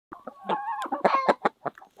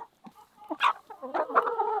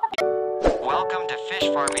Fish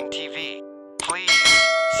Farming TV. Please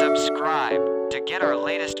subscribe to get our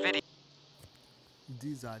latest video.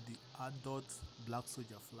 These are the adult black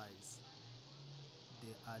soldier flies. They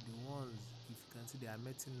are the ones, if you can see, they are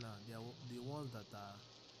mating now. They are the ones that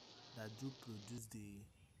do produce the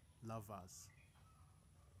larvas.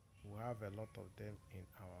 We have a lot of them in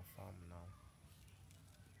our farm now.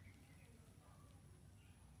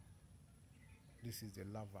 This is the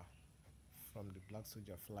larva from the black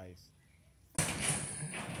soldier flies,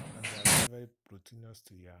 and they are very proteinous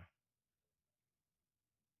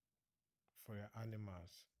for your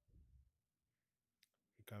animals.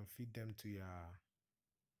 You can feed them to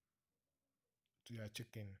your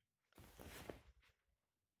chicken.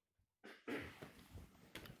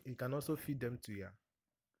 You can also feed them to your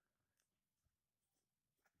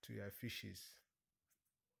fishes.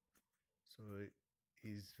 So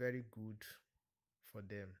it's very good for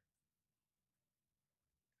them,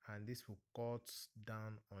 and this will cut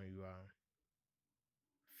down on your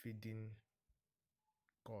feeding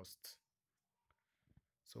cost.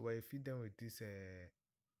 So when you feed them with these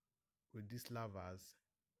larvas,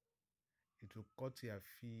 it will cut your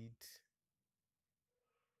feed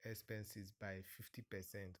expenses by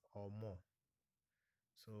 50% or more.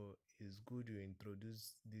 So it's good you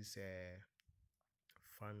introduce this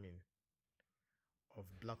farming of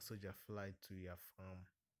black soldier fly to your farm.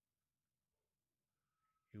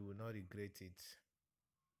 You will not regret it.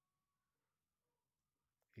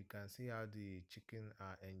 You can see how the chicken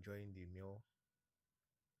are enjoying the meal.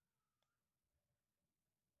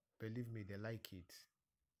 Believe me, they like it.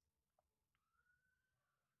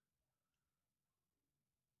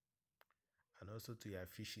 And also to your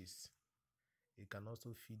fishes. You can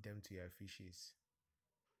also feed them to your fishes.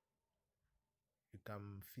 You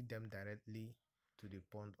can feed them directly to the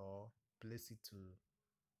pond or place it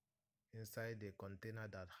inside a container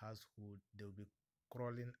that has wood. They'll be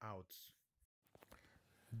crawling out.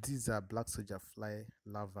 These are black soldier fly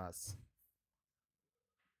larvas.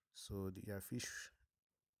 So your fish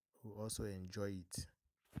will also enjoy it.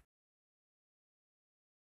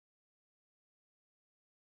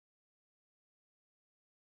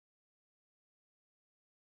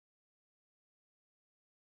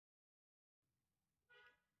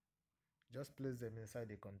 Just place them inside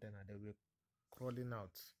the container. They will be crawling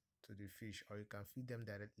out to the fish, or you can feed them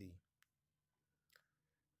directly.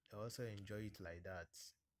 They also enjoy it like that.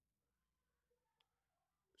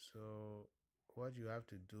 So what you have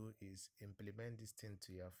to do is implement this thing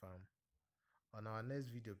to your farm. On our next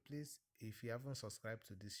video, please, if you haven't subscribed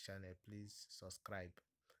to this channel, please subscribe,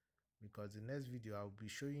 because the next video I'll be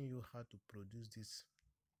showing you how to produce these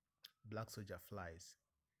black soldier flies.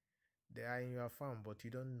 They are in your farm, but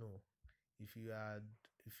you don't know. If you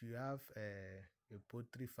have a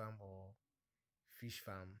poultry farm or fish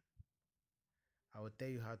farm, I will tell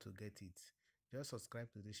you how to get it. Just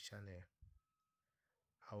subscribe to this channel.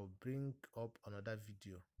 I will bring up another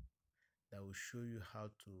video that will show you how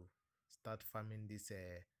to start farming these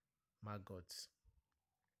maggots.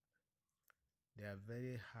 They are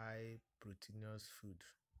very high proteinous food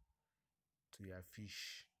to your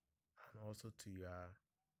fish and also to your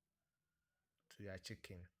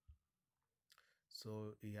chicken.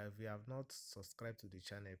 So if you have not subscribed to the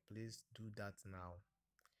channel, please do that now.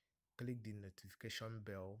 Click the notification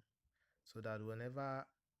bell so that whenever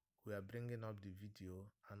we are bringing up the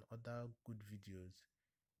video and other good videos,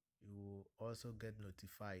 you will also get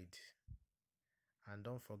notified. And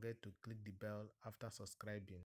don't forget to click the bell after subscribing.